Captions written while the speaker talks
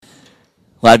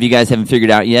A lot of you guys haven't figured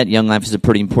out yet, Young Life is a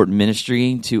pretty important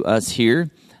ministry to us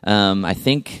here. I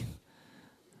think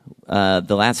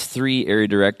the last 3 area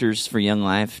directors for Young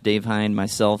Life, Dave Hine,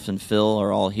 myself, and Phil,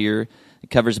 are all here.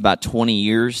 It covers about 20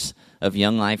 years of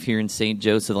Young Life here in St.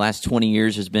 Joe. So the last 20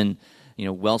 years has been,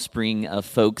 wellspring of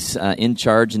folks in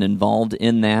charge and involved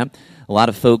in that. A lot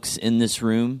of folks in this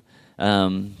room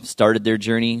started their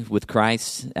journey with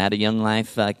Christ at a Young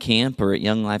Life camp or at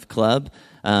Young Life Club.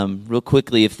 Real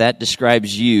quickly, if that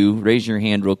describes you, raise your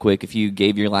hand real quick if you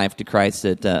gave your life to Christ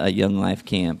at a Young Life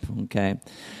camp, okay?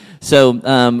 So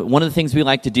one of the things we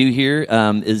like to do here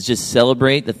is just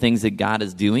celebrate the things that God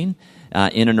is doing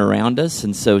in and around us.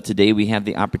 And so today we have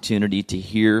the opportunity to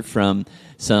hear from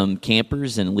some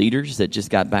campers and leaders that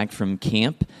just got back from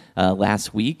camp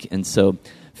last week. And so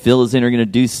Phil is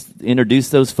going to introduce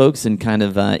those folks and kind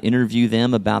of interview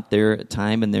them about their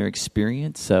time and their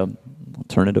experience. So I'll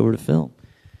turn it over to Phil.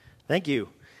 Thank you.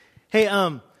 Hey,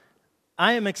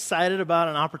 I am excited about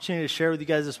an opportunity to share with you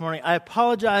guys this morning. I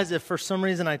apologize if for some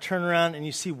reason I turn around and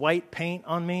you see white paint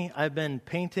on me. I've been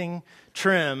painting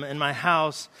trim in my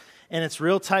house, and it's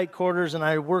real tight quarters, and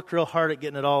I worked real hard at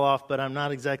getting it all off, but I'm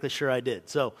not exactly sure I did.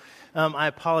 So I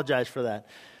apologize for that.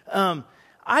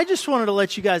 I just wanted to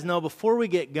let you guys know before we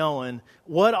get going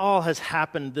what all has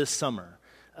happened this summer.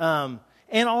 And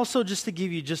also just to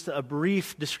give you just a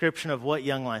brief description of what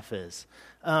Young Life is.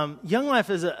 Young Life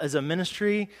is a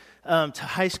ministry to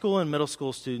high school and middle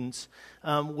school students.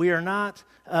 We are not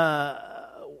a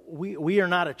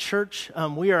church.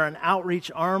 We are an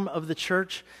outreach arm of the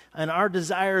church, and our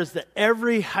desire is that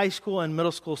every high school and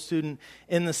middle school student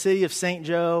in the city of St.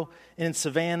 Joe, in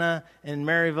Savannah, in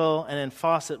Maryville, and in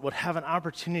Fawcett would have an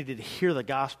opportunity to hear the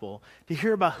gospel, to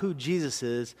hear about who Jesus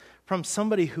is from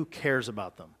somebody who cares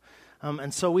about them.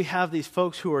 And so we have these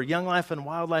folks who are Young Life and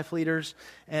Wildlife leaders,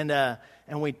 and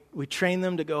we train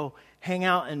them to go hang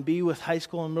out and be with high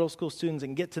school and middle school students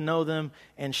and get to know them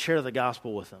and share the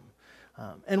gospel with them.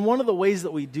 And one of the ways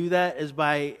that we do that is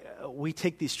we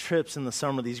take these trips in the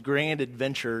summer, these grand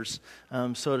adventures,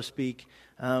 so to speak.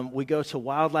 We go to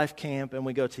Wildlife Camp and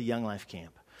we go to Young Life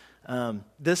Camp.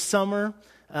 This summer,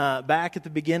 back at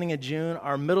the beginning of June,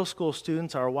 our middle school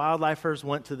students, our wildlifers,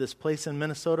 went to this place in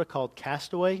Minnesota called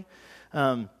Castaway,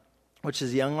 which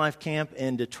is Young Life Camp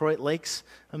in Detroit Lakes,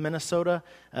 Minnesota.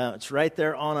 It's right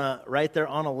there on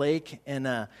a lake,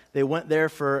 and they went there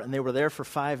they were there for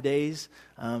 5 days,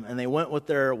 and they went with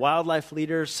their wildlife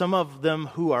leaders. Some of them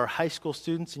who are high school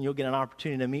students, and you'll get an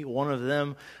opportunity to meet one of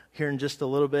them here in just a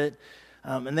little bit.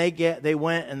 And they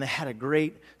went and they had a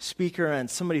great speaker and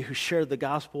somebody who shared the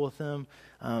gospel with them.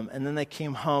 And then they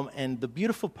came home. And the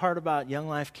beautiful part about Young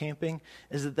Life camping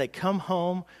is that they come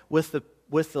home with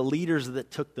the leaders that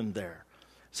took them there.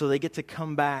 So they get to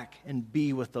come back and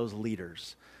be with those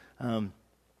leaders.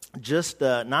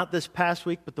 Not this past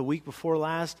week, but the week before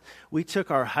last, we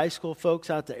took our high school folks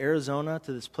out to Arizona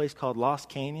to this place called Lost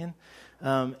Canyon.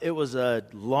 It was a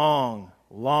long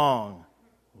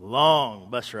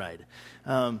bus ride.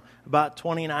 About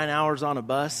 29 hours on a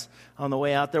bus on the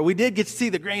way out there. We did get to see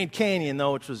the Grand Canyon,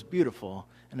 though, which was beautiful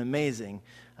and amazing.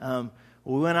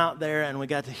 We went out there and we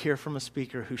got to hear from a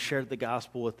speaker who shared the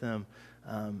gospel with them.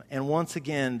 And once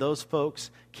again, those folks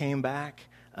came back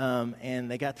and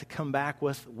they got to come back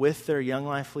with their Young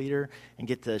Life leader and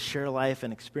get to share life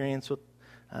and experience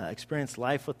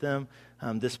life with them.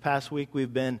 This past week,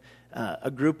 we've been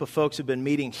a group of folks have been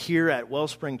meeting here at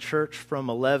Wellspring Church from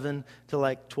 11 to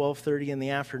like 12:30 in the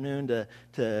afternoon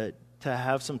to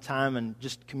have some time and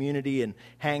just community and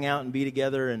hang out and be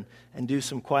together and do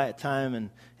some quiet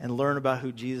time and learn about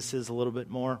who Jesus is a little bit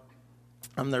more.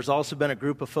 There's also been a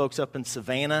group of folks up in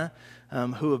Savannah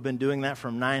who have been doing that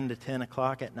from 9 to 10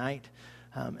 o'clock at night.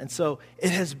 And so it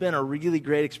has been a really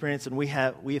great experience, and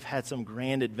we've had some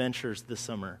grand adventures this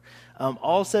summer.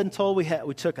 All said and told,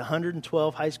 we took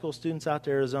 112 high school students out to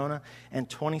Arizona and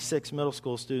 26 middle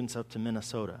school students up to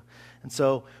Minnesota. And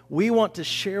so we want to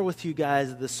share with you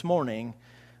guys this morning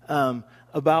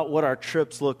about what our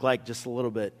trips look like just a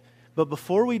little bit. But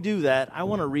before we do that, I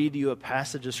want to read you a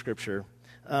passage of Scripture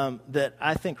that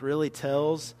I think really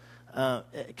tells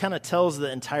the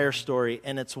entire story,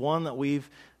 and it's one that we've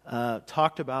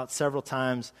talked about several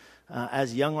times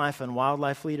as Young Life and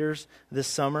Wildlife leaders this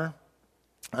summer.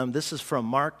 This is from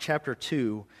Mark chapter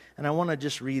 2, and I want to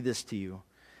just read this to you.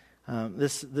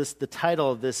 The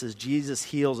title of this is Jesus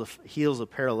Heals a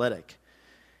Paralytic.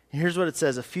 And here's what it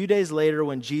says. A few days later,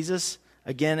 when Jesus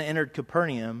again entered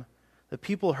Capernaum, the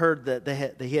people heard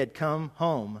that he had come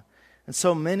home, and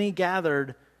so many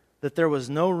gathered that there was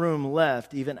no room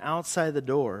left even outside the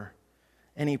door,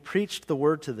 and he preached the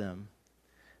word to them.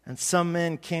 And some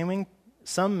men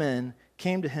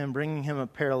came to him, bringing him a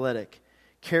paralytic,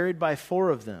 carried by 4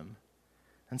 of them.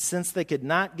 And since they could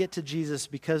not get to Jesus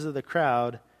because of the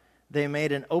crowd, they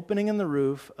made an opening in the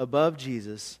roof above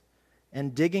Jesus,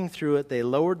 and digging through it, they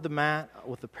lowered the mat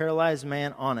with the paralyzed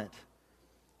man on it.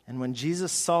 And when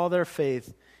Jesus saw their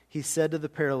faith, he said to the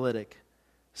paralytic,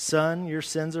 "Son, your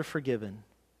sins are forgiven."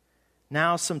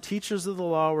 Now some teachers of the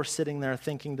law were sitting there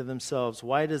thinking to themselves,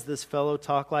 "Why does this fellow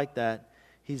talk like that?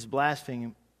 He's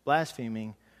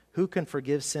blaspheming. Who can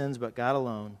forgive sins but God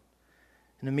alone?"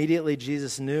 And immediately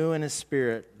Jesus knew in his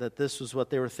spirit that this was what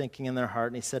they were thinking in their heart,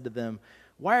 and he said to them,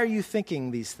 "Why are you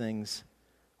thinking these things?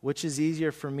 Which is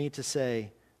easier for me to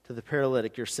say to the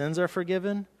paralytic, 'Your sins are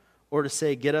forgiven,' or to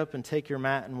say, 'Get up and take your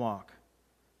mat and walk'?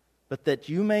 But that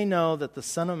you may know that the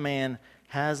Son of Man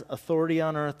has authority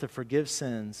on earth to forgive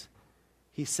sins,"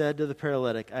 he said to the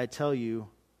paralytic, "I tell you,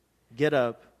 get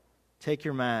up, take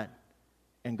your mat,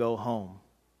 and go home."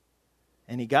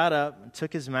 And he got up and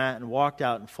took his mat and walked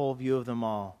out in full view of them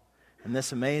all. And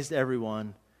this amazed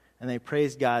everyone, and they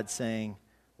praised God, saying,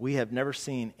 "We have never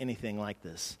seen anything like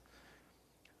this."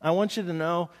 I want you to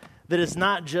know that it's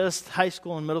not just high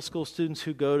school and middle school students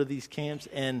who go to these camps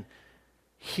and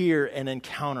hear and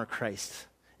encounter Christ.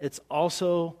 It's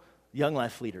also young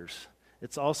life leaders.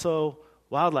 It's also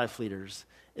wildlife leaders.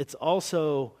 It's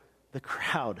also the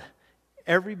crowd.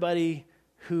 Everybody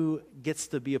who gets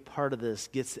to be a part of this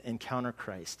gets to encounter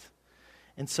Christ.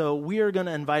 And so we are going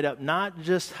to invite up not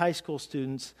just high school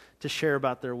students to share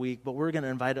about their week, but we're going to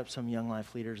invite up some young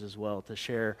life leaders as well to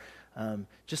share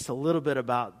just a little bit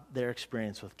about their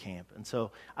experience with camp. And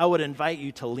so I would invite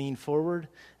you to lean forward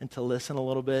and to listen a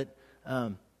little bit.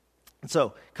 And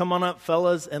so come on up,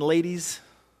 fellas and ladies.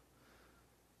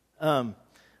 I'm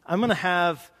going to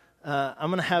have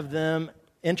them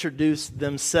introduce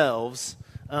themselves,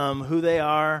 who they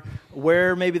are,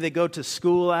 where maybe they go to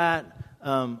school at.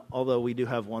 Although we do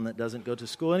have one that doesn't go to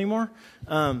school anymore,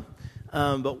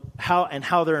 but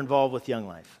how they're involved with Young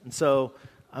Life. And so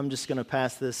I'm just going to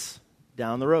pass this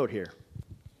down the road here.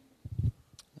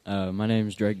 My name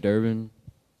is Drake Durbin.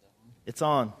 It's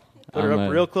on. Put it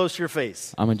up real close to your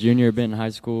face. I'm a junior at Benton High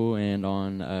School, and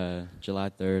on July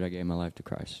 3rd, I gave my life to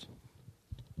Christ.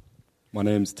 My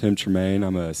name's Tim Tremaine.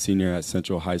 I'm a senior at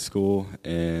Central High School,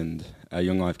 and at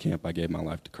Young Life Camp, I gave my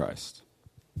life to Christ.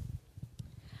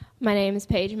 My name is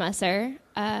Paige Musser.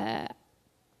 I'm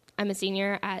a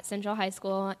senior at Central High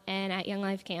School, and at Young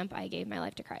Life Camp, I gave my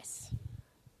life to Christ.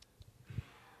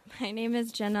 My name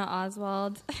is Jenna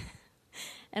Oswald,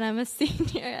 and I'm a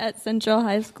senior at Central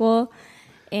High School,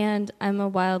 and I'm a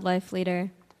wildlife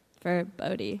leader for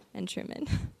Bodie and Truman.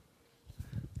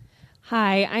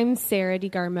 Hi, I'm Sarah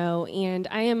DeGarmo, and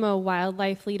I am a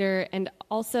wildlife leader and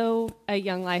also a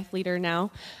Young Life leader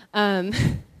now.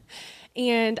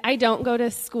 And I don't go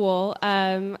to school.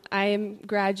 I'm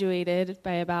graduated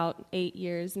by about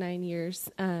 9 years,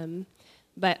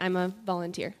 but I'm a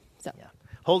volunteer. So. Yeah.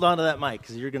 Hold on to that mic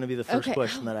because you're going to be the first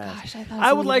question that I ask. Gosh,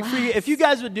 I would like for you, if you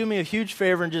guys would do me a huge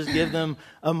favor and just give them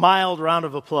a mild round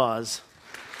of applause.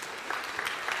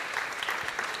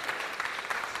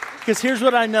 Because here's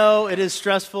what I know, it is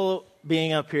stressful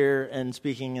being up here and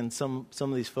speaking, and some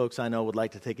of these folks I know would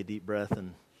like to take a deep breath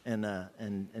and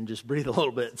just breathe a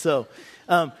little bit. So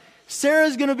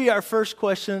Sarah's going to be our first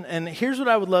question, and here's what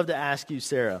I would love to ask you,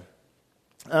 Sarah.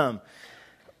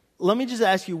 Let me just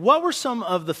ask you, what were some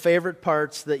of the favorite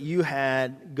parts that you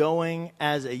had going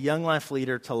as a Young Life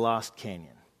leader to Lost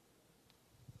Canyon?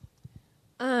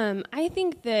 I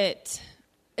think that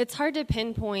it's hard to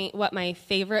pinpoint what my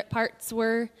favorite parts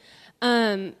were,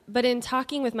 but in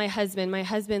talking with my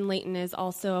husband Leighton is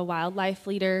also a wildlife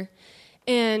leader.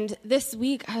 And this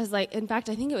week, I was like, in fact,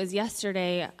 I think it was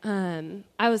yesterday,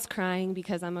 I was crying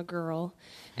because I'm a girl.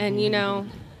 And, you know,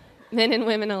 men and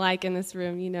women alike in this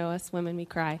room, you know us women, we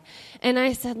cry. And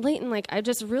I said, Leighton, like, I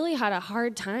just really had a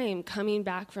hard time coming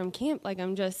back from camp. Like,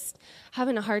 I'm just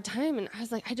having a hard time. And I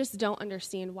was like, I just don't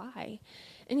understand why.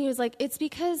 And he was like, it's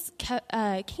because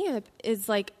camp is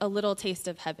like a little taste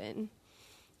of heaven.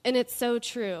 And it's so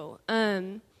true.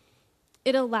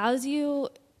 It allows you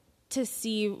to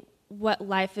see what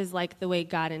life is like the way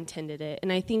God intended it.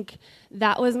 And I think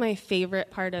that was my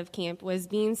favorite part of camp, was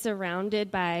being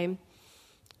surrounded by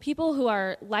people who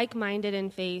are like-minded in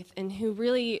faith and who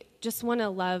really just want to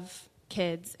love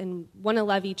kids and want to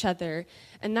love each other.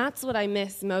 And that's what I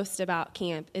miss most about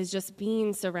camp, is just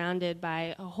being surrounded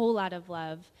by a whole lot of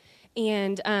love.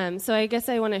 And so I guess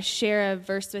I want to share a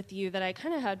verse with you that I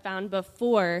kind of had found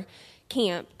before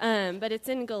camp, but it's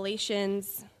in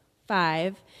Galatians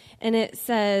 5, and it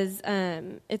says,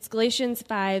 it's Galatians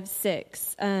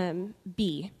 5:6,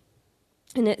 B.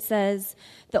 And it says,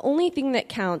 the only thing that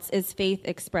counts is faith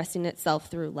expressing itself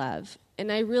through love.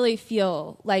 And I really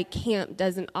feel like camp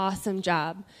does an awesome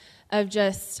job of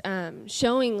just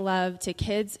showing love to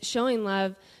kids, showing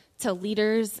love to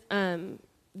leaders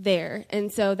there.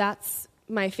 And so that's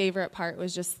my favorite part,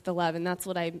 was just the love. And that's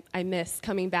what I miss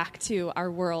coming back to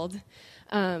our world,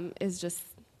 is just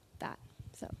that.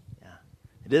 So Yeah.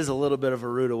 It is a little bit of a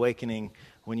rude awakening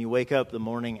when you wake up the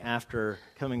morning after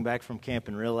coming back from camp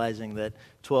and realizing that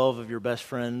 12 of your best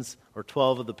friends or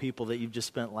 12 of the people that you've just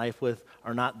spent life with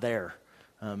are not there,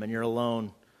 and you're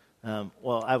alone.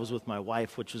 Well, I was with my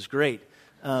wife, which was great.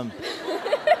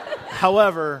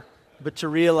 However, but to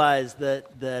realize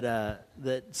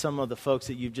that some of the folks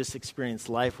that you've just experienced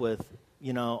life with,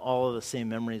 all of the same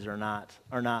memories are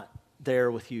not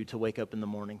there with you to wake up in the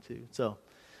morning to. So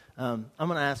I'm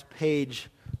going to ask Paige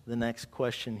the next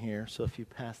question here. So if you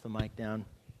pass the mic down.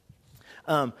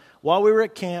 While we were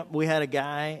at camp, we had a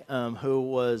guy who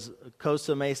was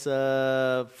Costa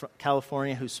Mesa,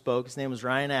 California, who spoke. His name was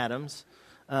Ryan Adams,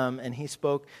 and he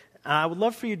spoke. I would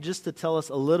love for you just to tell us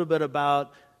a little bit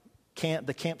about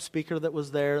the camp speaker that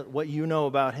was there, what you know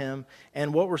about him,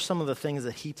 and what were some of the things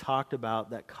that he talked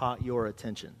about that caught your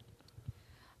attention.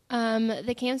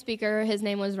 The camp speaker, his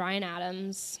name was Ryan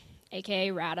Adams,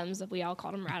 a.k.a. Radams. We all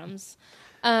called him Radams.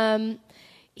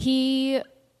 He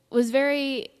was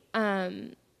very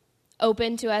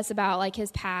open to us about, like,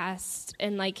 his past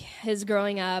and, like, his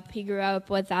growing up. He grew up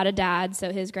without a dad,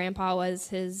 so his grandpa was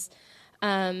his,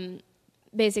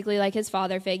 basically, like, his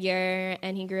father figure,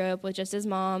 and he grew up with just his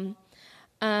mom.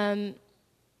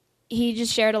 He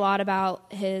just shared a lot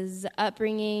about his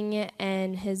upbringing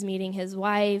and his meeting his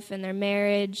wife and their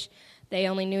marriage. They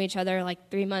only knew each other, like,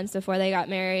 3 months before they got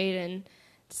married, and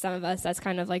to some of us, that's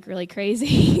kind of, like, really crazy.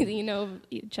 You know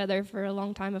each other for a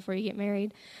long time before you get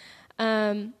married.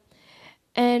 And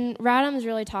Radams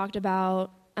really talked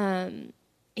about,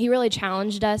 he really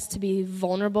challenged us to be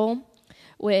vulnerable,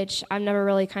 which I've never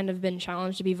really kind of been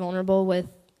challenged to be vulnerable with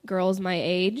girls my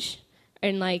age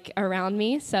and, like, around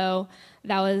me. So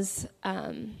that was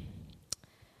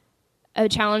a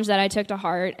challenge that I took to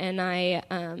heart, and I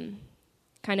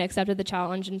kind of accepted the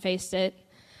challenge and faced it.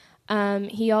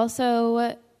 He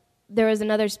also, there was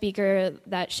another speaker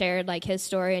that shared, like, his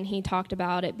story, and he talked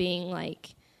about it being,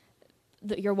 like,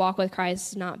 your walk with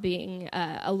Christ not being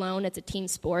alone. It's a team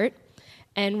sport.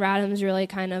 And Radams really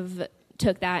kind of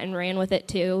took that and ran with it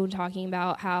too, talking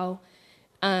about how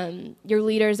your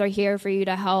leaders are here for you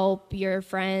to help, your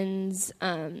friends.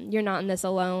 You're not in this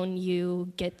alone.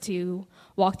 You get to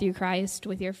walk through Christ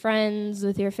with your friends,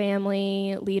 with your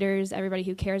family, leaders, everybody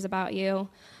who cares about you.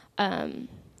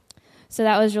 So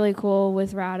that was really cool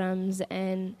with Radams.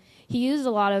 And he used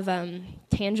a lot of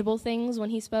tangible things when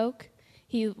he spoke.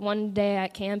 One day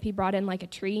at camp, he brought in, like, a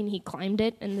tree, and he climbed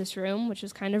it in this room, which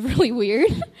was kind of really weird.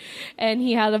 And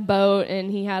he had a boat, and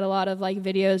he had a lot of, like,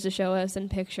 videos to show us and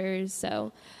pictures.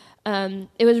 So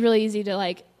it was really easy to,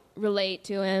 like, relate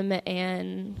to him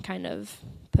and kind of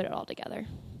put it all together.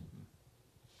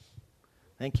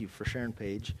 Thank you for sharing,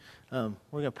 Paige. We're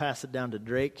going to pass it down to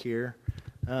Drake here.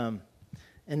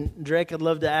 And Drake, I'd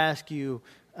love to ask you,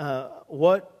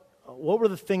 what were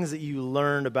the things that you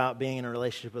learned about being in a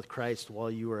relationship with Christ while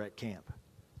you were at camp?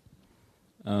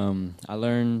 I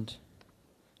learned,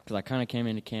 because I kind of came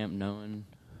into camp knowing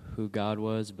who God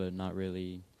was, but not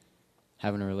really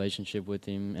having a relationship with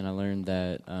Him. And I learned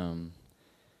that,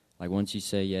 like, once you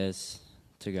say yes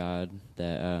to God,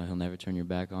 that He'll never turn your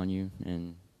back on you,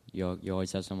 and you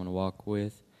always have someone to walk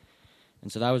with.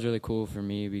 And so that was really cool for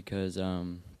me, because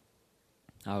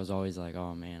I was always like,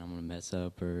 oh man, I'm going to mess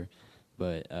up,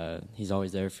 but He's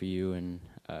always there for you, and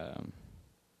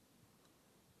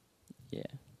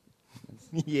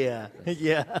yeah.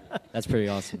 That's pretty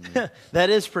awesome. That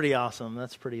is pretty awesome.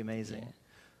 That's pretty amazing. Yeah.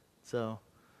 So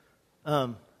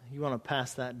you want to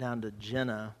pass that down to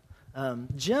Jenna.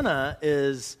 Jenna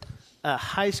is a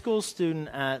high school student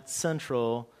at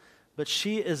Central, but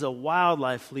she is a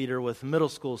wildlife leader with middle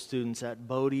school students at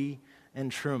Bodie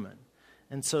and Truman.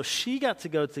 And so she got to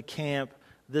go to camp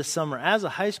this summer as a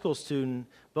high school student,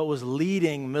 but was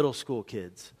leading middle school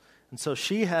kids. And so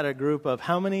she had a group of,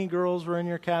 how many girls were in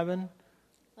your cabin?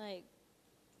 Like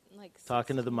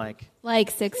Talking to the mic.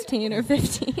 Like 16 or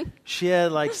 15. She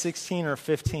had like 16 or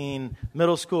 15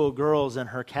 middle school girls in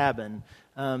her cabin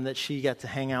that she got to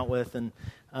hang out with. And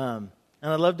I'd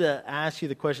love to ask you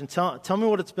the question, tell me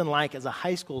what it's been like as a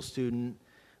high school student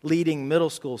leading middle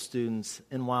school students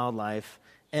in wildlife.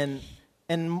 And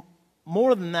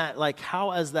more than that, like,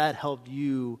 how has that helped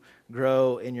you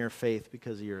grow in your faith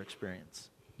because of your experience?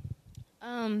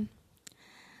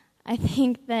 I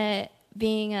think that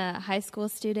being a high school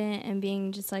student and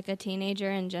being just like a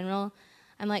teenager in general,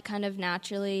 I'm like kind of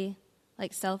naturally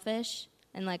like selfish,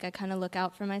 and like I kind of look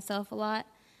out for myself a lot.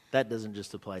 That doesn't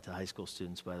just apply to high school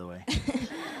students, by the way.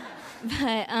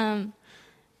 But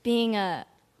being a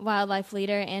wildlife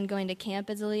leader and going to camp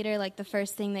as a leader, like the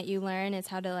first thing that you learn is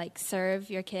how to like serve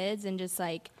your kids and just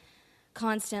like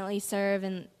constantly serve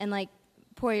and like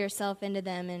pour yourself into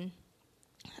them,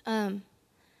 and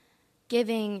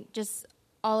giving just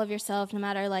all of yourself, no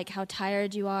matter like how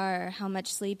tired you are or how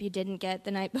much sleep you didn't get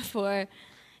the night before,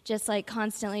 just like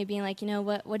constantly being like,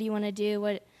 what do you want to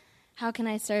do? How can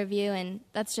I serve you? And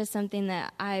that's just something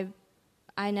that I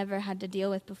never had to deal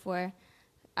with before.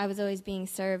 I was always being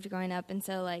served growing up, and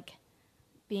so like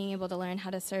being able to learn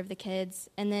how to serve the kids,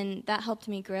 and then that helped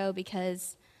me grow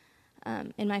because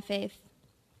in my faith,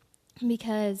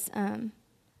 because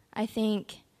I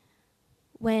think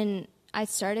when I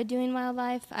started doing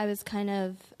wildlife, I was kind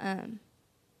of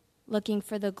looking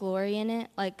for the glory in it.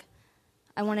 Like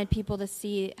I wanted people to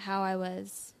see how I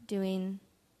was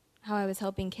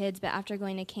helping kids, but after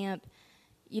going to camp,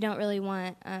 you don't really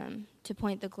want to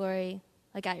point the glory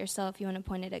like at yourself. You want to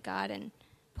point it at God and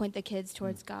point the kids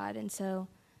towards God. And so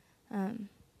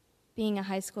being a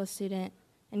high school student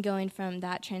and going from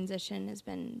that transition has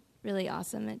been really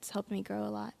awesome. It's helped me grow a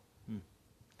lot.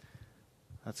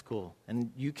 That's cool.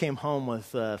 And you came home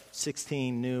with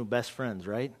 16 new best friends,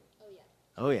 right?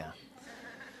 Oh, yeah.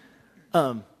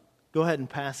 Go ahead and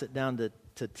pass it down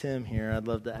to Tim here. I'd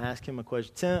love to ask him a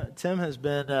question. Tim has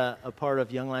been a part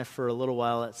of Young Life for a little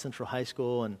while at Central High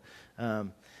School, and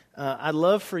I'd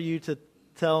love for you to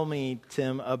tell me,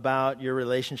 Tim, about your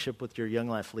relationship with your Young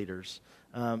Life leaders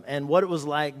and what it was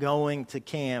like going to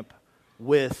camp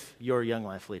with your Young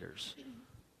Life leaders.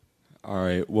 All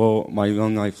right. Well, my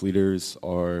Young Life leaders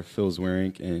are Phil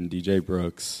Zwirink and DJ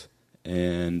Brooks,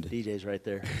 and DJ's right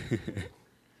there.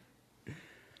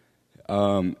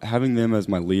 Having them as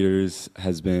my leaders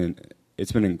it's been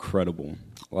incredible.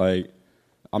 Like,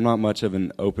 I'm not much of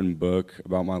an open book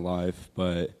about my life,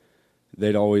 but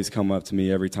they'd always come up to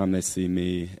me every time they see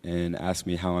me and ask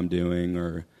me how I'm doing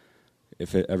or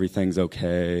if everything's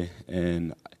okay.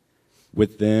 And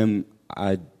with them,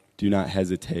 I do not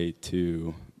hesitate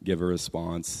to give a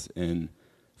response in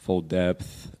full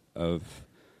depth of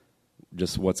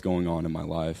just what's going on in my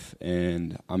life.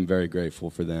 And I'm very grateful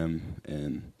for them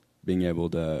and being able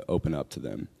to open up to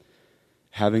them.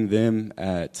 Having them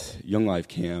at Young Life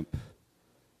Camp,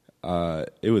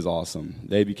 it was awesome.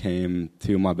 They became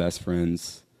two of my best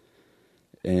friends.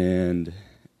 And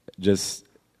just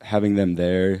having them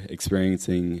there,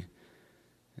 experiencing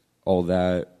all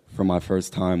that for my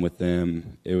first time with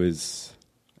them, it was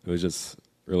just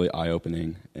really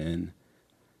eye-opening, and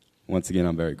once again,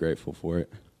 I'm very grateful for it.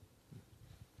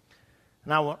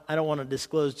 And I don't want to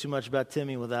disclose too much about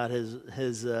Timmy without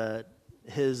his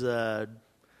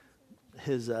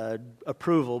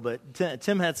approval, but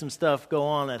Tim had some stuff go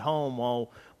on at home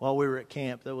while we were at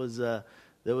camp that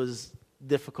was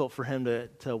difficult for him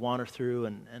to wander through,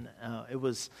 and it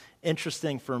was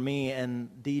interesting for me and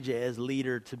DJ as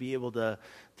leader to be able to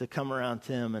come around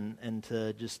Tim and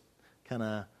to just kind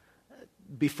of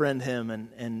befriend him,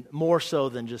 and more so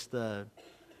than just a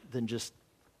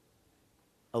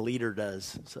leader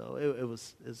does. So it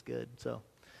was good. So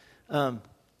go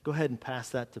ahead and pass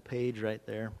that to Paige right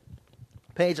there.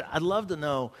 Paige, I'd love to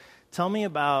know. Tell me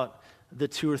about the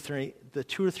two or three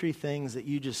things that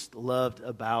you just loved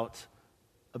about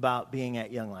being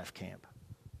at Young Life Camp.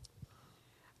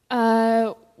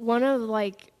 One of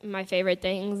my favorite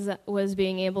things was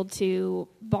being able to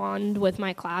bond with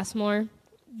my class more.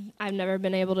 I've never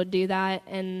been able to do that,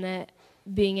 and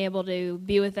being able to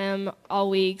be with them all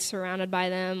week, surrounded by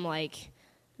them,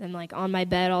 on my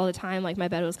bed all the time. Like, my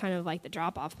bed was kind of like the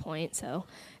drop-off point, so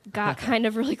got kind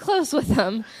of really close with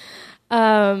them.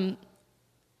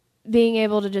 Being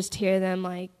able to just hear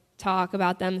them talk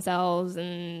about themselves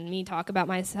and me talk about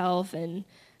myself, and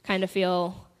kind of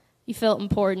feel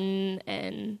important,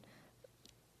 and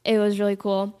it was really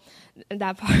cool,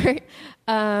 that part.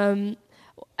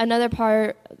 Another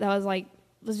part that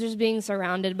was just being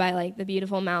surrounded by the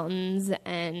beautiful mountains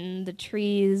and the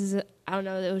trees. I don't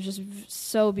know, it was just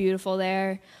so beautiful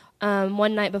there.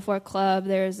 One night before club,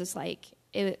 there was this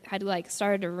it had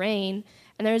started to rain,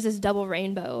 and there was this double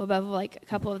rainbow above a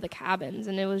couple of the cabins,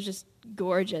 and it was just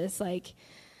gorgeous.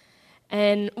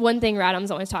 And one thing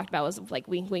Radham's always talked about was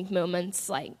wink wink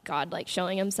moments, God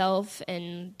showing himself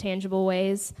in tangible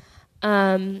ways.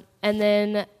 And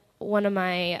then one of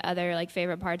my other like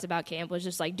favorite parts about camp was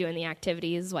just like doing the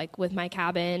activities like with my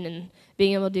cabin and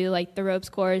being able to do like the ropes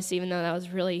course, even though that was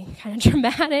really kind of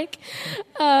dramatic,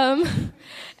 and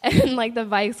like the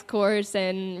bikes course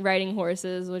and riding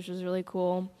horses, which was really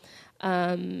cool,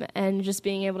 and just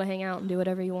being able to hang out and do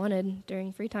whatever you wanted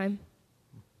during free time.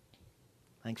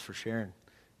 Thanks for sharing.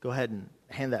 Go ahead and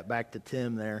hand that back to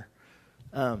Tim there.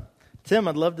 Tim,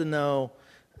 I'd love to know,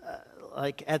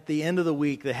 like at the end of the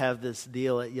week, they have this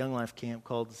deal at Young Life Camp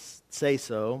called Say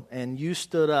So, and you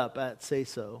stood up at Say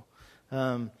So.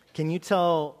 Can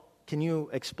you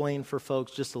explain for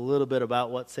folks just a little bit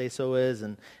about what Say So is,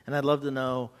 and I'd love to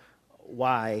know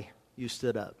why you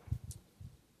stood up.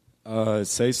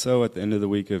 Say So at the end of the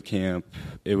week of camp,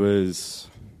 it was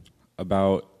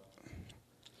about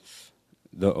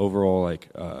the overall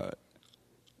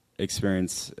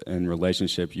experience and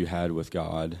relationship you had with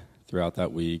God throughout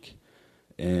that week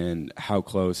and how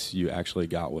close you actually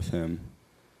got with him.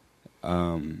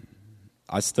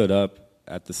 I stood up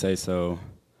at the Say So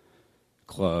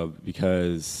club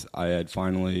because I had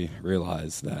finally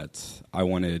realized that I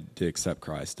wanted to accept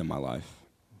Christ in my life.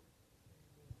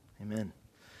 Amen.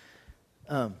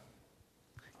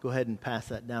 Go ahead and pass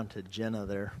that down to Jenna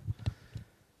there.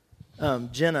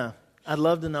 Jenna, I'd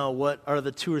love to know what are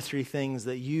the 2 or 3 things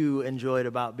that you enjoyed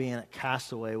about being at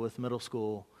Castaway with middle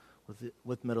school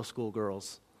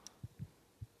girls.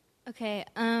 Okay,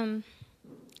 I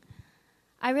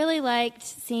really liked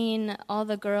seeing all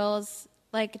the girls,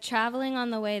 like traveling on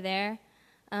the way there.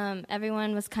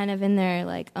 Everyone was kind of in their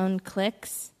like own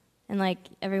cliques, and like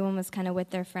everyone was kind of with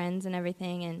their friends and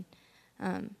everything,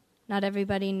 and not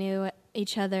everybody knew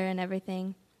each other and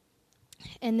everything.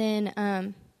 And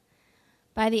then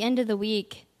by the end of the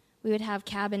week, we would have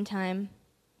cabin time,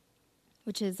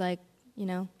 which is like,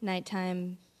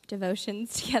 nighttime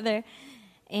devotions together.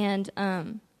 And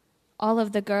all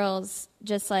of the girls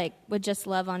just would just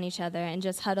love on each other and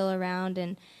just huddle around,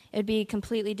 and it would be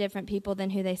completely different people than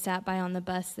who they sat by on the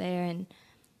bus there,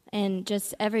 and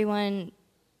just everyone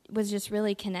was just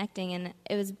really connecting, and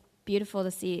it was beautiful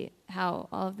to see how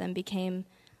all of them became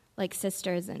like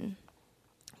sisters and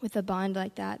with a bond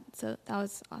like that. So that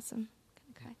was awesome.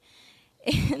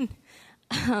 And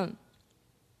I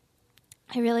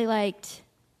really liked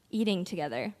eating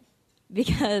together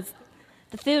because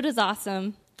the food was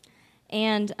awesome,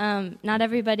 and not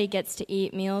everybody gets to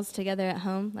eat meals together at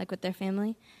home, like with their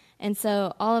family. And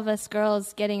so all of us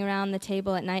girls getting around the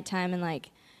table at nighttime and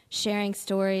like sharing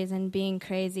stories and being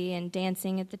crazy and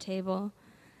dancing at the table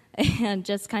and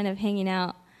just kind of hanging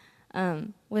out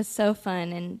was so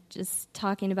fun, and just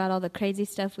talking about all the crazy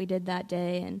stuff we did that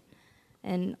day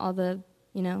and all the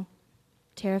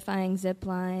terrifying zip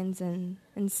lines and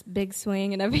big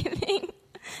swing and everything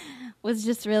was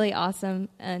just really awesome,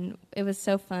 and it was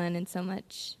so fun and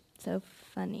so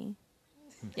funny.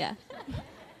 Yeah.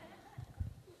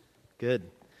 Good.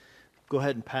 Go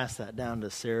ahead and pass that down to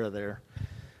Sarah there.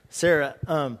 Sarah,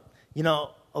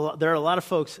 there are a lot of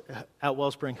folks at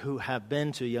Wellspring who have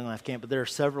been to a Young Life Camp, but there are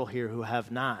several here who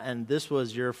have not, and this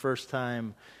was your first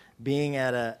time being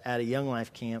at a Young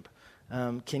Life Camp.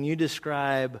 Can you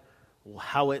describe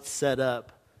how it's set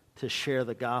up to share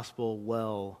the gospel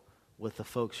well with the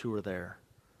folks who were there?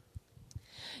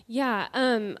 Yeah,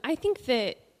 I think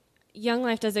that Young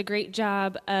Life does a great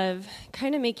job of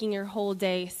kind of making your whole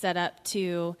day set up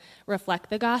to reflect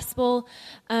the gospel.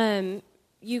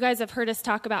 You guys have heard us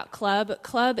talk about Club.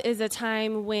 Club is a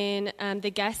time when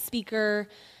the guest speaker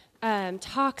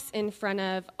talks in front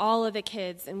of all of the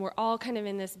kids, and we're all kind of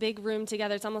in this big room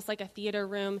together. It's almost like a theater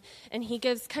room, and he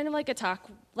gives kind of like a talk,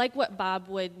 like what Bob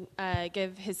would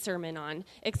give his sermon on,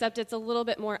 except it's a little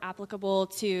bit more applicable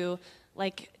to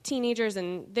like teenagers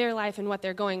and their life and what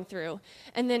they're going through.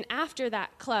 And then after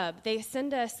that club, they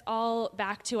send us all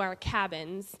back to our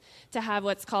cabins to have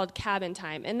what's called cabin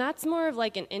time. And that's more of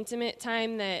like an intimate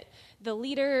time that the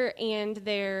leader and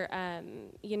their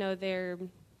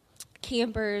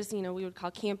campers, we would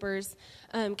call campers,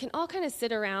 can all kind of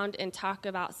sit around and talk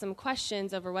about some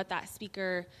questions over what that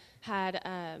speaker had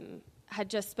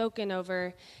just spoken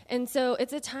over. And so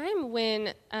it's a time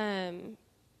when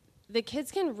the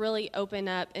kids can really open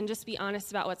up and just be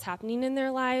honest about what's happening in their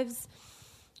lives.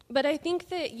 But I think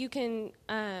that you can,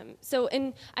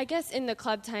 I guess in the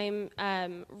club time,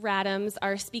 Radams,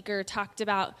 our speaker, talked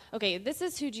about, okay, this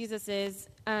is who Jesus is,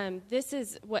 this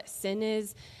is what sin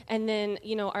is, and then,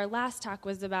 our last talk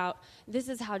was about, this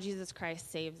is how Jesus Christ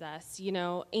saves us,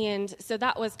 and so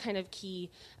that was kind of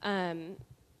key. And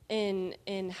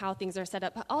in how things are set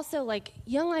up, but also like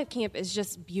Young Life Camp is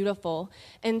just beautiful.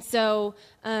 And so,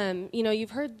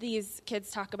 you've heard these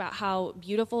kids talk about how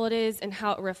beautiful it is and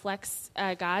how it reflects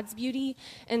God's beauty.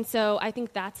 And so I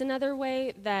think that's another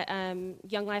way that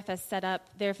Young Life has set up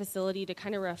their facility to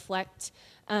kind of reflect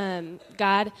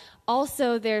God.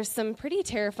 Also, there's some pretty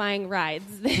terrifying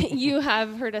rides that you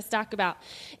have heard us talk about.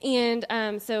 And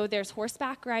so there's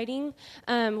horseback riding,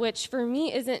 which for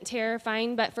me isn't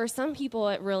terrifying, but for some people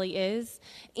it really is.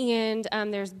 And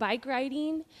there's bike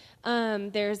riding.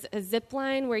 There's a zip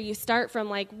line where you start from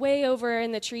like way over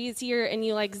in the trees here and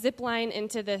you like zip line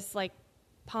into this like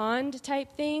pond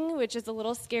type thing, which is a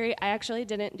little scary. I actually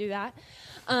didn't do that.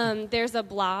 There's a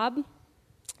blob.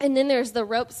 And then there's the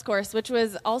ropes course, which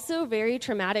was also very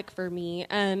traumatic for me.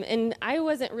 And I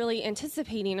wasn't really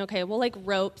anticipating, like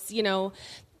ropes,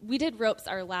 we did ropes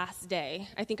our last day,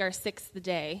 I think our 6th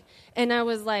day. And I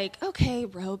was like, okay,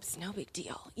 ropes, no big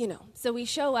deal, So we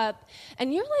show up,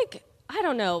 and you're like, I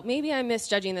don't know, maybe I'm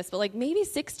misjudging this, but like maybe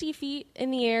 60 feet in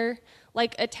the air,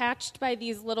 like attached by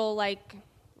these little like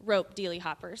rope dealy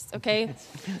hoppers, okay?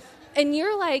 And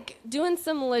you're like doing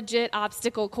some legit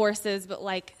obstacle courses, but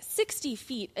like 60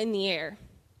 feet in the air.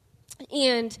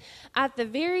 And at the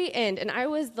very end, and I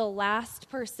was the last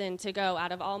person to go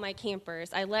out of all my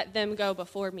campers, I let them go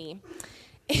before me.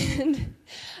 And,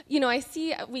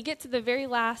 we get to the very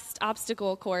last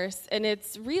obstacle course, and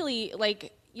it's really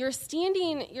like you're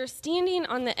standing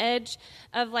on the edge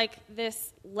of like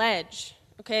this ledge,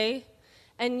 okay?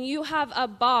 And you have a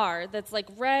bar that's like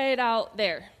right out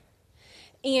there.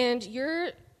 And your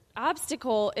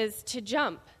obstacle is to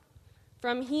jump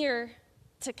from here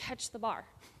to catch the bar.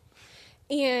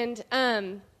 And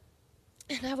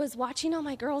I was watching all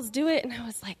my girls do it, and I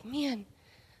was like, man,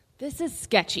 this is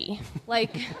sketchy.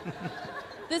 Like,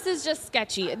 this is just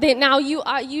sketchy. Now, you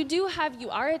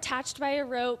are attached by a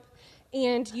rope,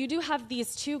 and you do have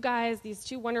these two guys, these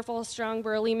two wonderful, strong,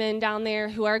 burly men down there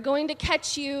who are going to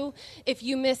catch you if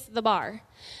you miss the bar.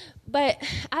 But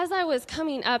as I was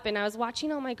coming up and I was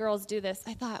watching all my girls do this,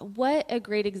 I thought, what a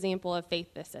great example of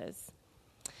faith this is.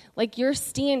 Like, you're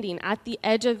standing at the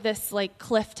edge of this, like,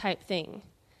 cliff type thing,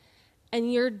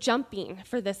 and you're jumping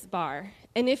for this bar.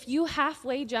 And if you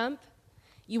halfway jump,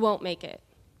 you won't make it.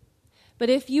 But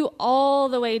if you all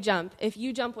the way jump, if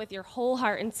you jump with your whole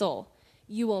heart and soul,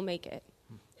 you will make it.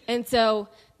 And so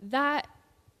that,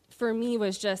 for me,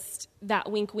 was just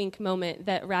that wink-wink moment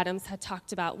that Radams had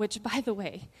talked about, which, by the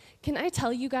way, can I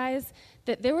tell you guys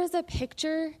that there was a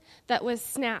picture that was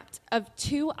snapped of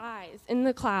 2 eyes in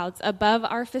the clouds above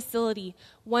our facility.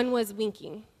 One was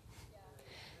winking.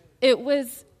 It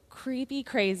was creepy,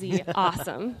 crazy,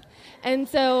 awesome. And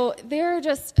so there are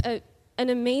just an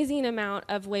amazing amount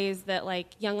of ways that like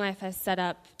Young Life has set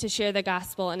up to share the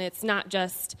gospel, and it's not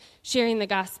just sharing the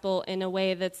gospel in a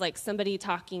way that's like somebody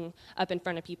talking up in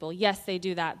front of people. Yes, they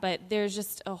do that, but there's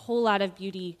just a whole lot of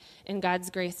beauty and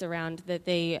God's grace around that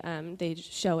they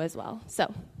show as well.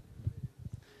 So,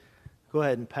 go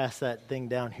ahead and pass that thing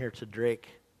down here to Drake.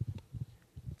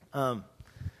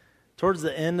 Towards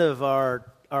the end of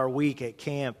our week at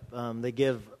camp, they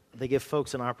give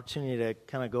folks an opportunity to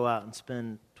kind of go out and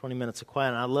spend 20 minutes of quiet.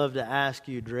 And I'd love to ask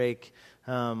you, Drake,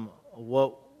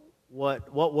 what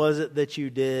was it that you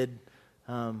did?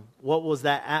 What was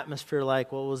that atmosphere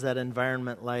like? What was that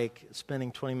environment like,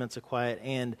 spending 20 minutes of quiet?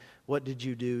 And what did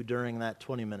you do during that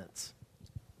 20 minutes?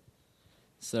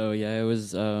 So, yeah, it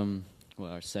was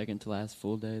our second to last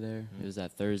full day there. Mm-hmm. It was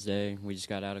that Thursday. We just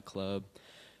got out of club.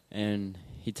 And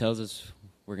he tells us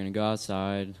we're going to go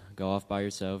outside, go off by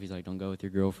yourself. He's like, don't go with your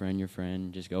girlfriend, your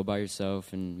friend. Just go by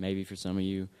yourself, and maybe for some of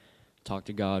you, talk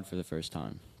to God for the first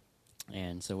time.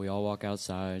 And so we all walk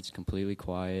outside. It's completely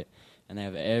quiet, and they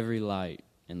have every light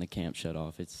in the camp shut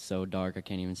off. It's so dark I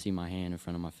can't even see my hand in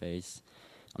front of my face.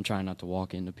 I'm trying not to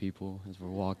walk into people as we're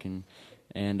walking.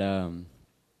 And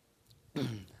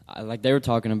like they were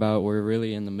talking about, we're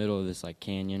really in the middle of this like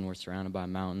canyon. We're surrounded by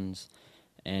mountains,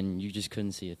 and you just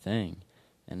couldn't see a thing.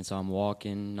 And so I'm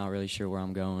walking, not really sure where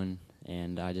I'm going,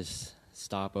 and I just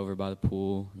stop over by the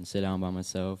pool and sit down by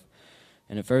myself.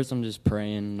 And at first I'm just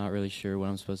praying, not really sure what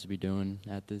I'm supposed to be doing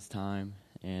at this time.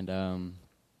 And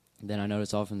then I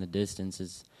notice off in the distance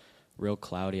it's real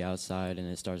cloudy outside, and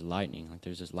it starts lightning. Like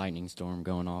there's this lightning storm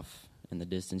going off in the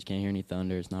distance. Can't hear any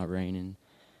thunder. It's not raining.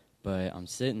 But I'm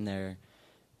sitting there,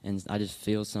 and I just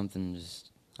feel something just,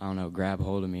 I don't know, grab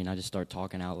hold of me, and I just start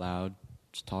talking out loud.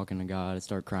 Just talking to God, I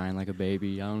start crying like a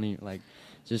baby. I don't even, like,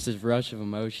 just this rush of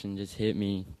emotion just hit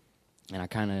me,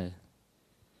 and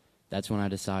that's when I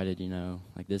decided,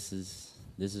 like this is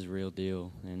real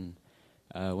deal. And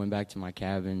went back to my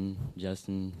cabin.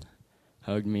 Justin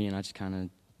hugged me, and I just kind of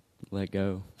let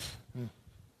go.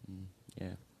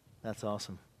 Yeah. That's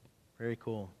awesome. Very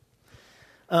cool.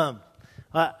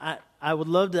 I would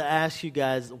love to ask you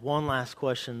guys one last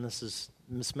question. This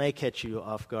may catch you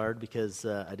off guard because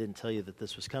I didn't tell you that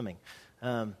this was coming.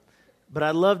 But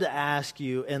I'd love to ask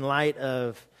you, in light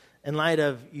of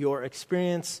your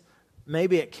experience,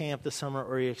 maybe at camp this summer,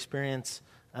 or your experience,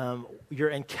 your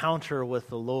encounter with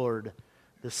the Lord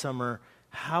this summer,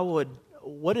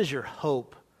 what is your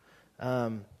hope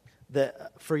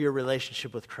that for your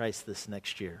relationship with Christ this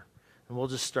next year? And we'll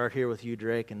just start here with you,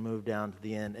 Drake, and move down to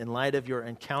the end. In light of your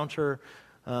encounter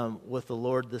with the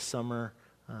Lord this summer,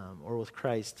 or with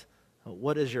Christ,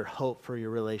 what is your hope for your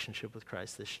relationship with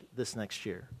Christ this next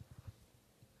year?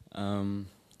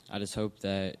 I just hope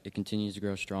that it continues to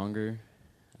grow stronger,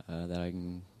 that I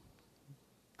can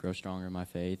grow stronger in my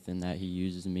faith, and that He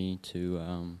uses me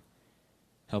to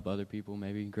help other people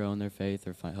maybe grow in their faith,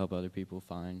 or help other people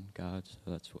find God.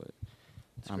 So that's what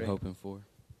I'm great. hoping for.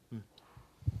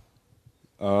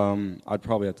 I'd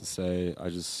probably have to say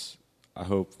I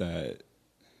hope that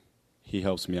He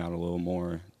helps me out a little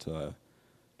more to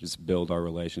just build our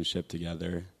relationship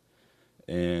together,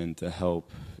 and to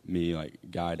help me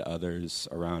guide others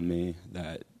around me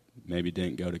that maybe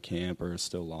didn't go to camp or are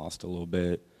still lost a little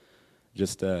bit,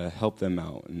 just to help them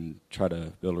out and try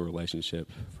to build a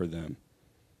relationship for them.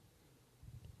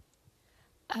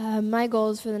 My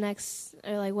goals for the next,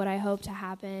 or what I hope to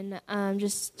happen,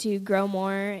 just to grow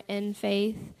more in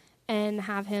faith and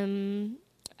have Him,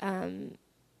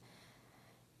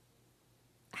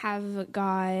 have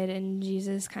God and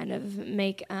Jesus kind of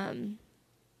make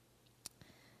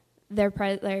their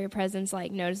presence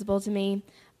noticeable to me,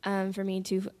 for me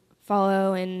to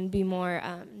follow and be more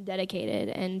dedicated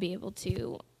and be able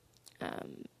to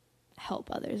help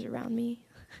others around me,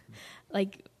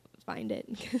 find it.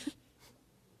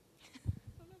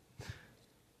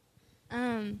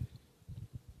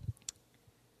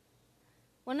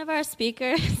 One of our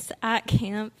speakers at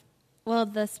camp,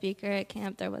 the speaker at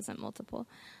camp, there wasn't multiple.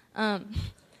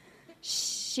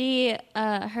 She,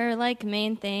 her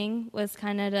main thing was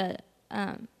kind of to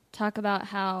talk about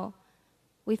how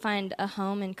we find a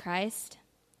home in Christ,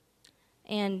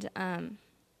 and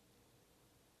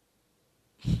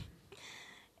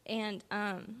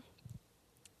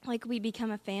we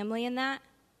become a family in that.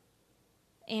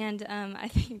 And I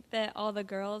think that all the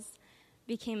girls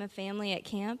became a family at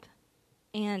camp,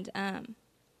 and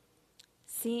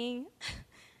seeing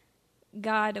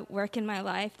God work in my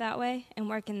life that way and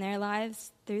work in their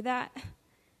lives through that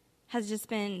has just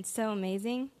been so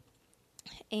amazing.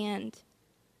 And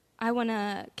I want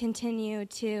to continue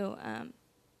to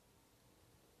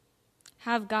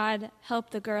have God help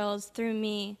the girls through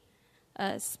me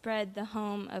spread the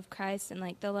home of Christ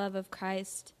and the love of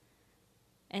Christ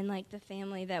and the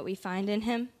family that we find in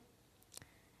Him.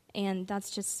 And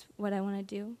that's just what I want to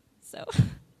do. So,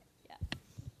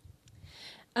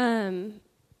 yeah.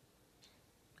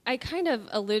 I kind of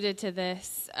alluded to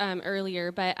this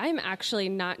earlier, but I'm actually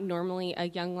not normally a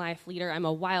young life leader. I'm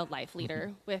a wildlife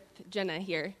leader with Jenna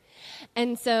here.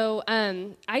 And so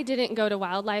I didn't go to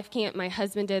wildlife camp. My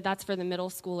husband did. That's for the middle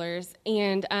schoolers.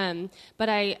 And but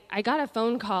I got a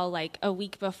phone call a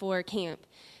week before camp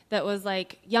that was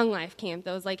young life camp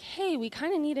that was hey, we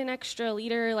kind of need an extra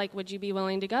leader. Would you be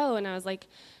willing to go? And I was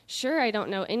sure, I don't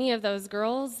know any of those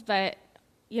girls, but,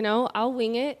 I'll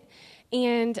wing it.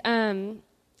 And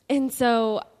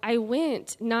so I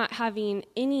went not having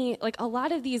any, a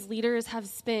lot of these leaders have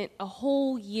spent a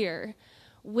whole year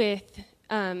with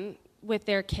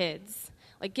their kids,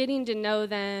 getting to know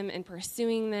them and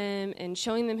pursuing them and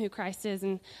showing them who Christ is.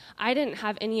 And I didn't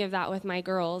have any of that with my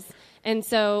girls. And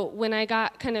so when I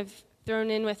got kind of thrown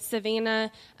in with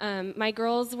Savannah, my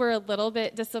girls were a little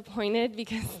bit disappointed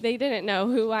because they didn't know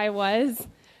who I was,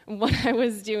 what I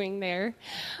was doing there.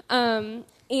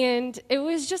 And it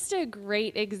was just a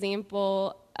great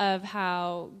example of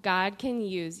how God can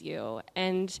use you.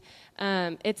 And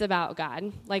it's about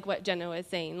God, like what Jenna was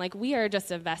saying. We are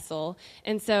just a vessel.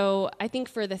 And so I think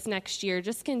for this next year,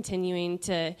 just continuing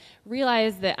to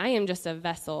realize that I am just a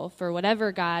vessel for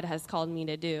whatever God has called me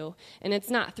to do. And it's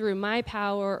not through my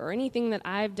power or anything that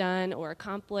I've done or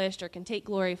accomplished or can take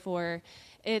glory for.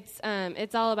 It's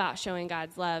all about showing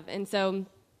God's love. And so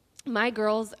my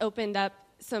girls opened up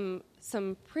some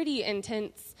pretty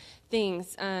intense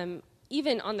things,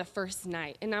 even on the first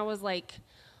night. And I was like,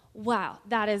 wow,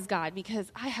 that is God,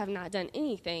 because I have not done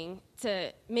anything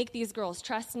to make these girls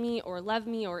trust me or love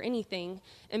me or anything.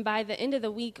 And by the end of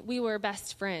the week, we were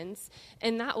best friends.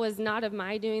 And that was not of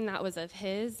my doing, that was of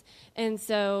his. And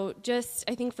so just,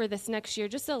 I think for this next year,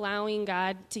 just allowing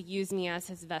God to use me as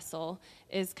his vessel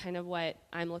is kind of what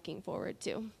I'm looking forward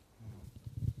to.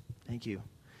 Thank you.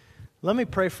 Let me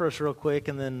pray for us real quick,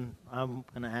 and then I'm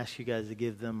going to ask you guys to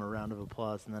give them a round of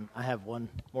applause, and then I have one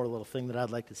more little thing that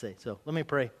I'd like to say. So let me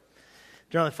pray.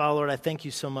 Dear Heavenly Father, Lord, I thank you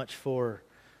so much for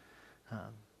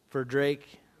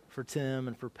Drake, for Tim,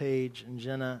 and for Paige, and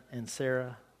Jenna, and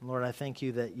Sarah. Lord, I thank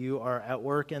you that you are at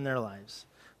work in their lives.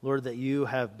 Lord, that you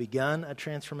have begun a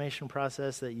transformation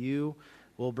process that you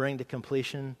will bring to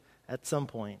completion at some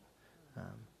point.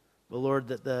 But Lord,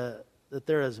 that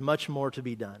there is much more to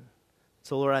be done.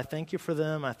 So, Lord, I thank you for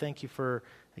them. I thank you for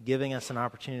giving us an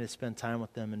opportunity to spend time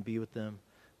with them and be with them.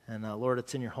 And, Lord,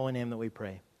 it's in your holy name that we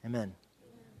pray. Amen.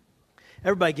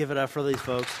 Everybody give it up for these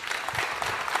folks.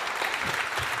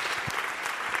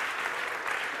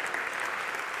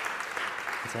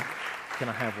 What's that? Can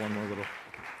I have one more little?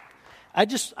 I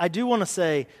do want to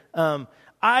say,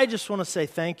 I just want to say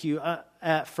thank you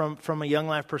from a Young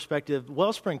Life perspective.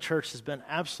 Wellspring Church has been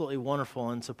absolutely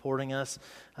wonderful in supporting us,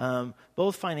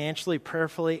 both financially,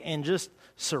 prayerfully, and just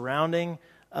surrounding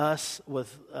us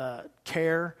with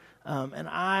care.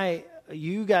 And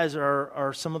you guys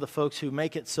are some of the folks who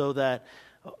make it so that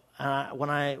when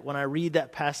I read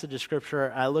that passage of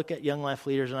Scripture, I look at Young Life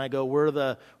leaders and I go, we're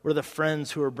the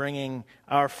friends who are bringing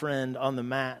our friend on the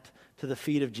mat to the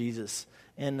feet of Jesus.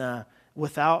 And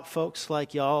without folks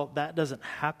like y'all, that doesn't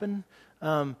happen.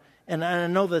 And I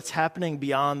know that's happening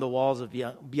beyond the walls of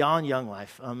beyond Young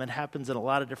Life. It happens in a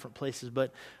lot of different places,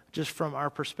 but just from our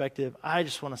perspective, I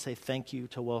just want to say thank you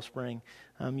to Wellspring.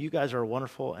 You guys are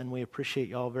wonderful, and we appreciate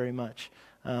y'all very much.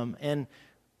 And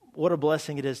what a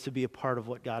blessing it is to be a part of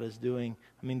what God is doing.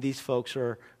 I mean, these folks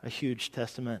are a huge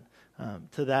testament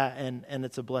to that, and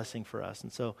it's a blessing for us.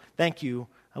 And so thank you.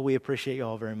 We appreciate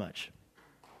y'all very much.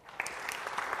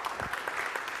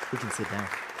 We can sit down.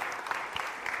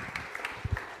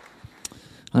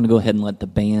 I'm going to go ahead and let the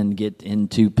band get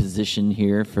into position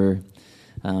here for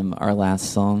our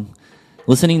last song.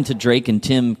 Listening to Drake and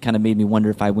Tim kind of made me wonder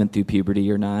if I went through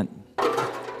puberty or not.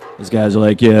 Those guys are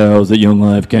like, yeah, I was at Young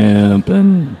Life Camp,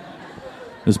 and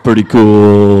it was pretty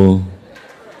cool.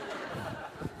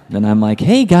 Then I'm like,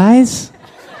 hey, guys,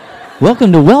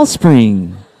 welcome to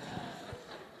Wellspring.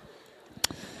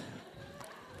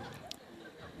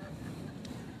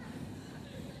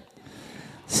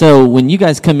 So when you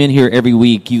guys come in here every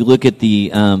week, you look at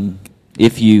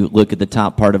if you look at the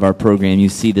top part of our program, you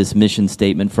see this mission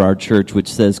statement for our church, which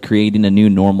says creating a new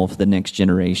normal for the next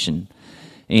generation.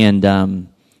 And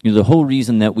the whole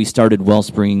reason that we started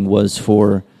Wellspring was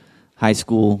for high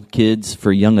school kids,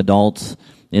 for young adults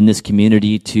in this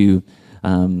community to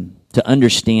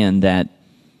understand that,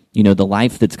 the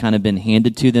life that's kind of been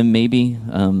handed to them maybe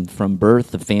from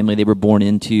birth, the family they were born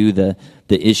into, the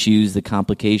issues, the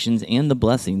complications, and the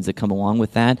blessings that come along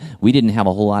with that, we didn't have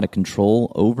a whole lot of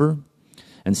control over.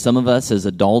 And some of us as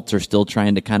adults are still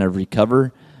trying to kind of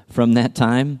recover from that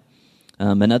time.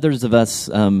 And others of us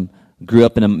grew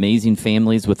up in amazing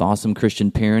families with awesome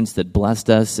Christian parents that blessed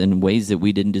us in ways that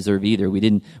we didn't deserve either. We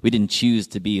didn't choose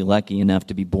to be lucky enough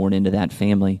to be born into that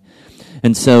family.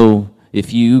 And so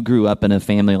if you grew up in a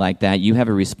family like that, you have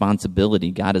a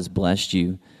responsibility. God has blessed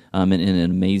you in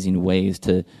amazing ways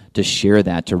to share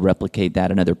that, to replicate that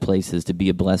in other places, to be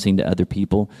a blessing to other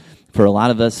people. For a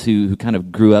lot of us who kind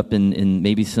of grew up in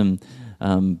maybe some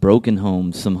broken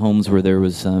homes, some homes where there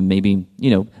was maybe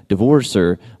divorce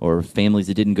or families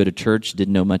that didn't go to church,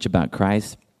 didn't know much about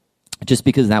Christ, just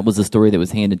because that was the story that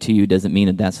was handed to you doesn't mean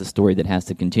that that's a story that has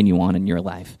to continue on in your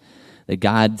life. That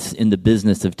God's in the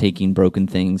business of taking broken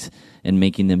things and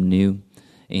making them new.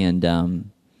 And,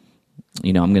 I'm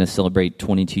going to celebrate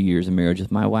 22 years of marriage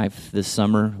with my wife this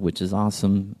summer, which is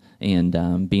awesome.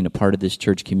 And being a part of this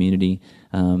church community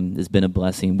has been a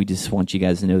blessing. We just want you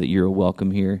guys to know that you're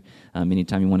welcome here.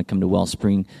 Anytime you want to come to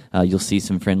Wellspring, you'll see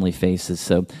some friendly faces.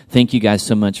 So thank you guys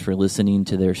so much for listening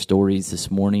to their stories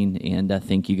this morning. And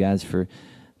thank you guys for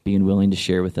being willing to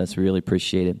share with us. We really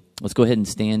appreciate it. Let's go ahead and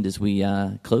stand as we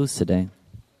close today.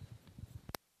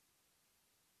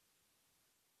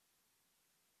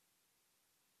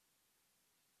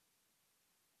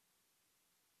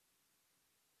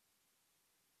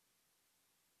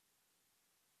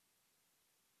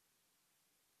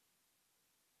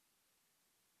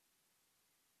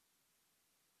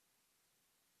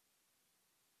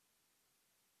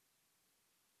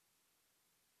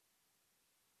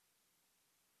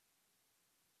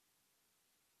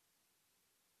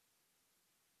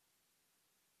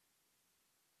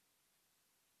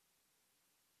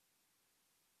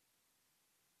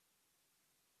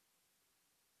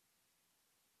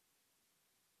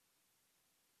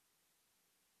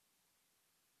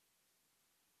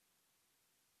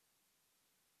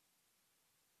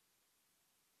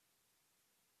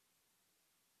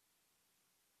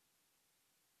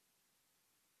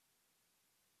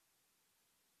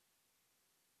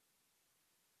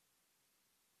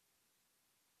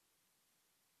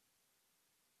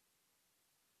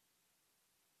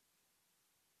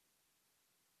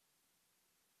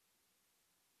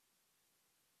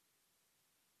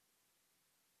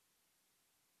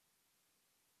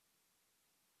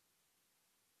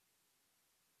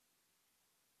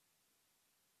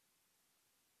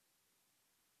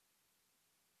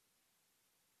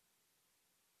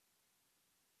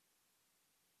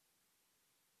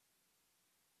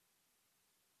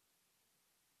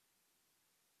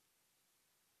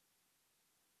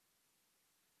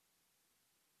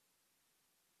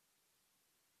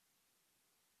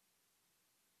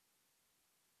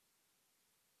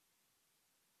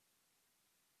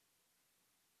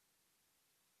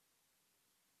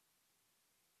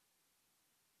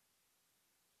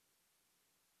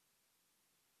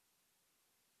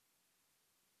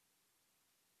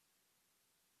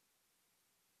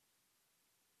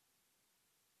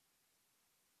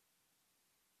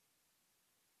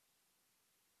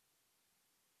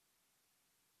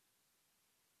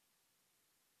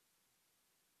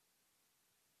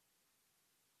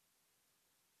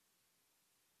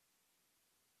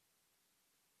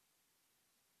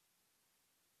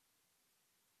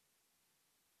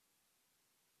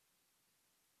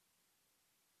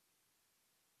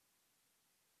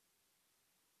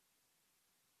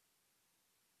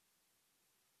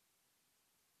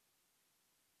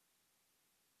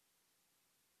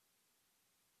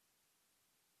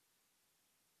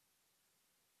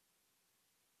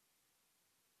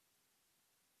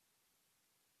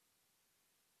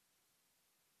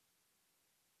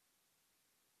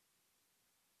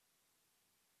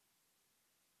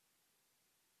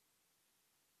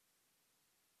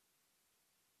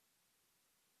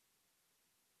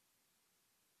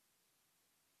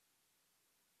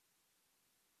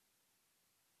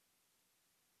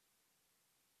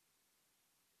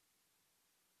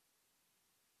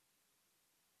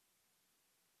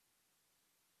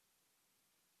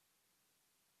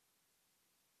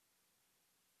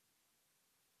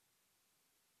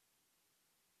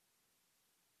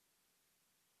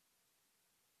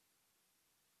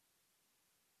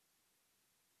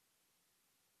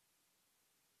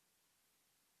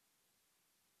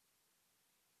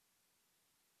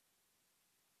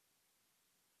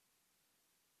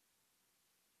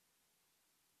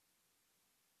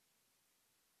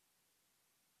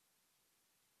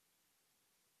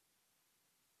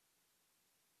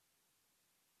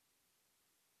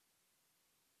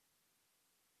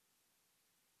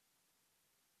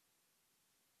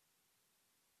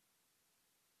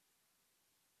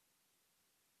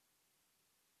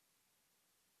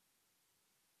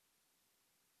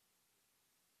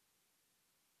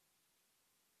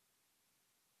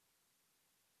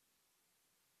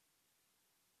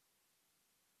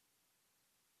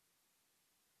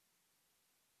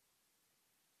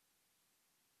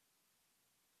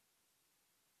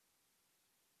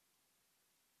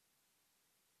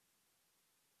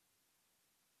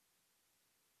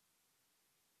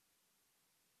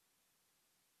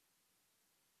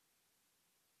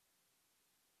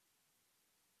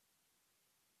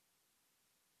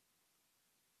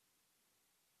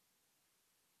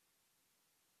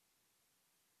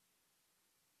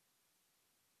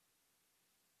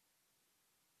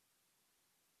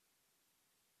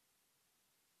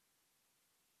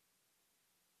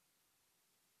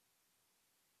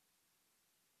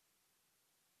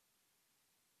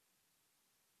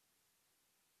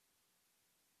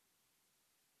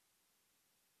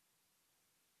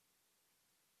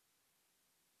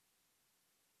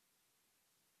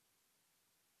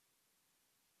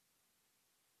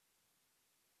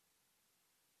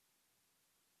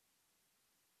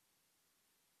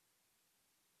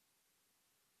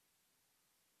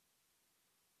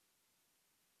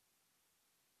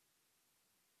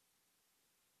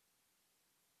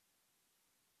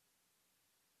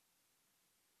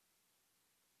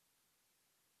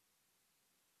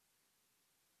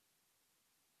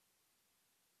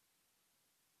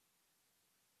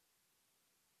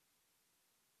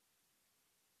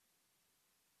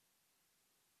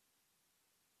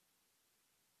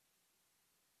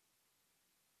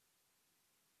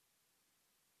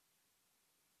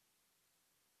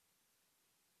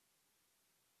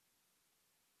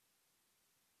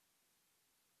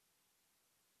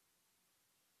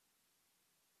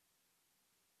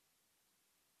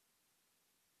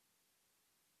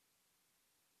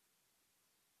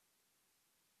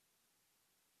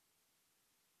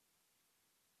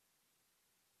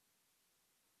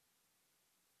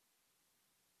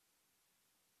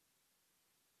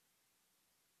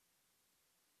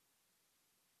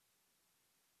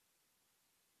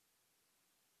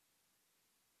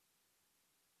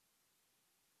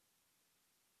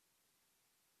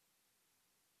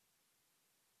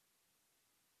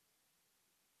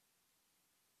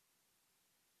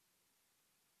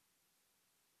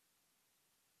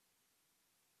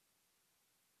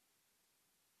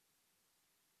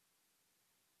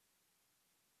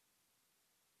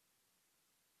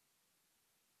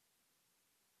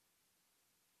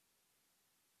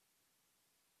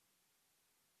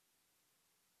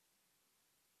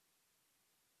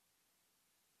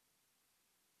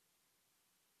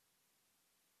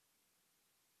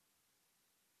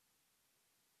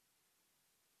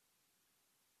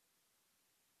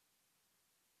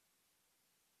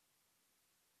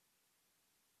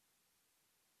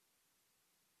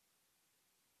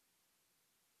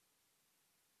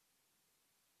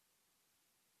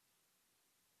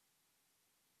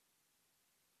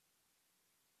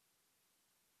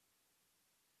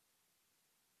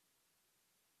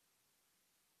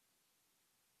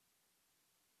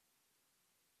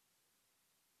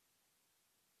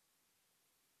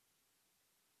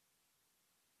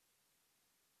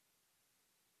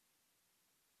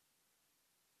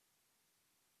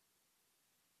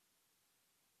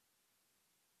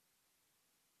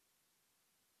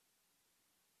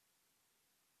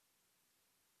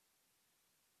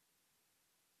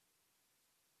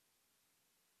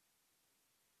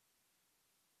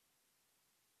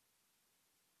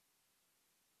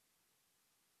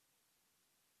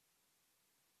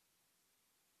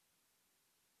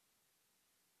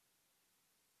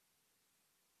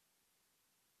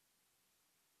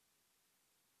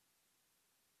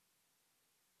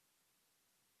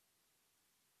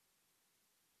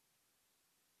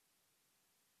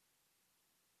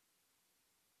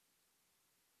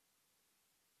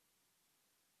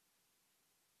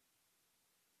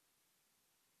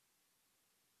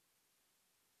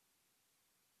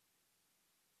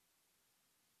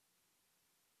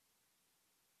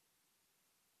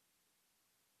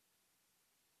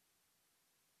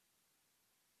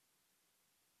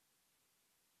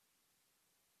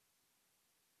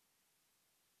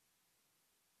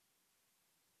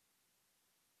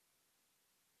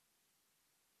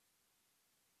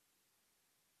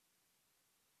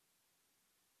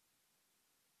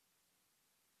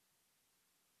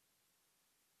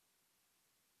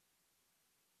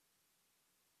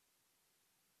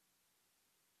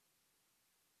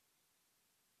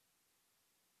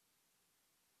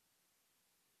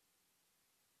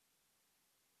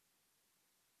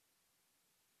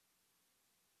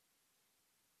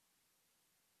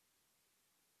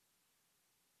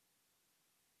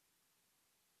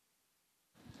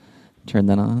 Turn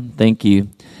that on. Thank you.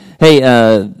 Hey,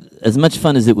 as much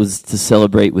fun as it was to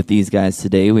celebrate with these guys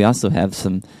today, we also have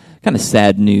some kind of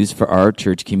sad news for our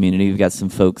church community. We've got some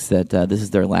folks that this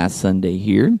is their last Sunday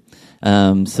here.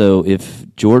 So if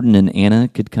Jordan and Anna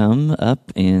could come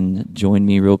up and join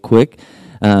me real quick.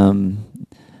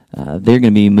 They're going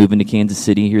to be moving to Kansas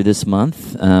City here this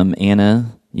month.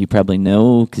 Anna, you probably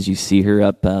know because you see her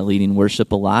up leading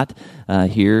worship a lot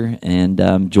here.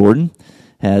 And Jordan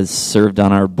has served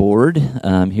on our board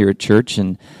here at church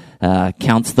and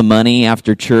counts the money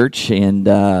after church and,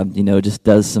 just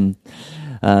does some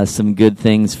good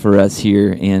things for us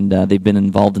here. And they've been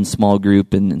involved in small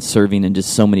group and serving in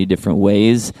just so many different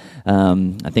ways.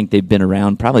 I think they've been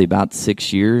around probably about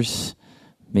 6 years,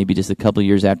 maybe just a couple of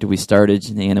years after we started.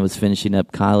 Anna was finishing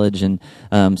up college. And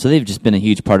so they've just been a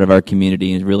huge part of our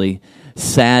community, and really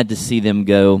sad to see them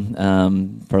go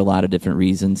for a lot of different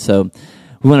reasons. So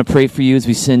we want to pray for you as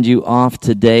we send you off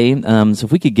today. So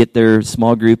if we could get their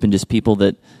small group and just people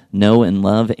that know and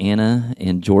love Anna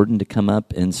and Jordan to come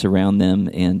up and surround them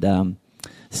and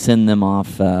send them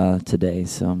off today.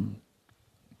 So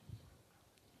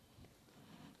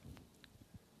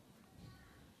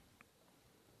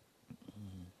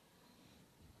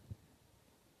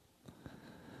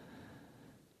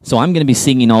I'm going to be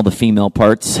singing all the female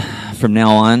parts from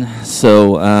now on.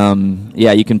 So,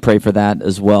 you can pray for that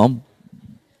as well.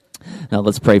 Now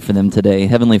let's pray for them today.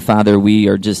 Heavenly Father, we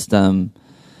are just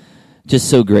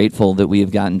so grateful that we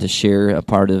have gotten to share a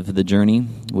part of the journey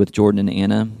with Jordan and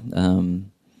Anna.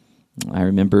 I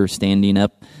remember standing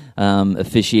up,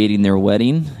 officiating their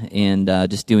wedding, and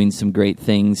just doing some great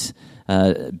things,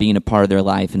 being a part of their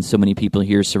life. And so many people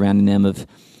here surrounding them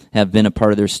have been a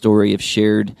part of their story, have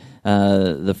shared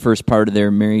the first part of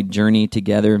their married journey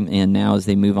together, and now as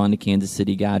they move on to Kansas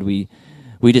City, God, we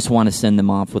just want to send them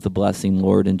off with a blessing,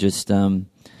 Lord, and just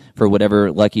for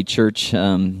whatever lucky church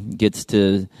gets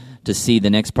to see the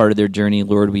next part of their journey,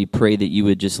 Lord, we pray that you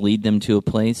would just lead them to a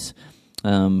place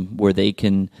where they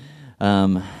can,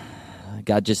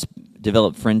 God, just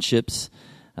develop friendships,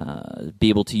 be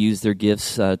able to use their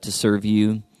gifts to serve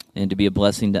you and to be a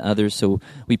blessing to others. So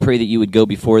we pray that you would go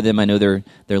before them. I know they're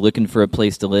looking for a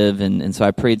place to live, and so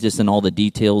I pray just in all the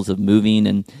details of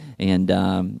moving and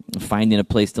finding a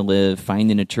place to live,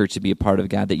 finding a church to be a part of,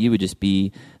 God, that you would just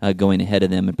be going ahead of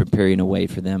them and preparing a way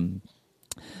for them.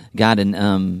 God,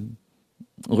 and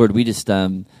Lord, we just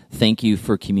thank you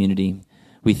for community.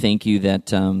 We thank you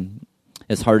that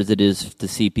as hard as it is to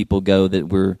see people go, that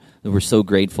we're so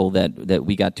grateful that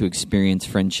we got to experience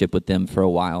friendship with them for a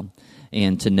while,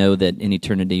 and to know that in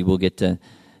eternity we'll get to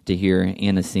hear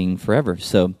Anna sing forever.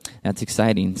 So that's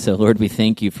exciting. So Lord, we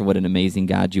thank you for what an amazing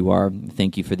God you are.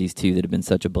 Thank you for these two that have been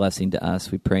such a blessing to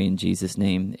us. We pray in Jesus'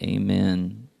 name,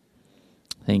 amen.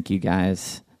 Thank you,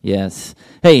 guys. Yes.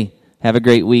 Hey, have a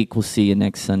great week. We'll see you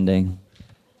next Sunday.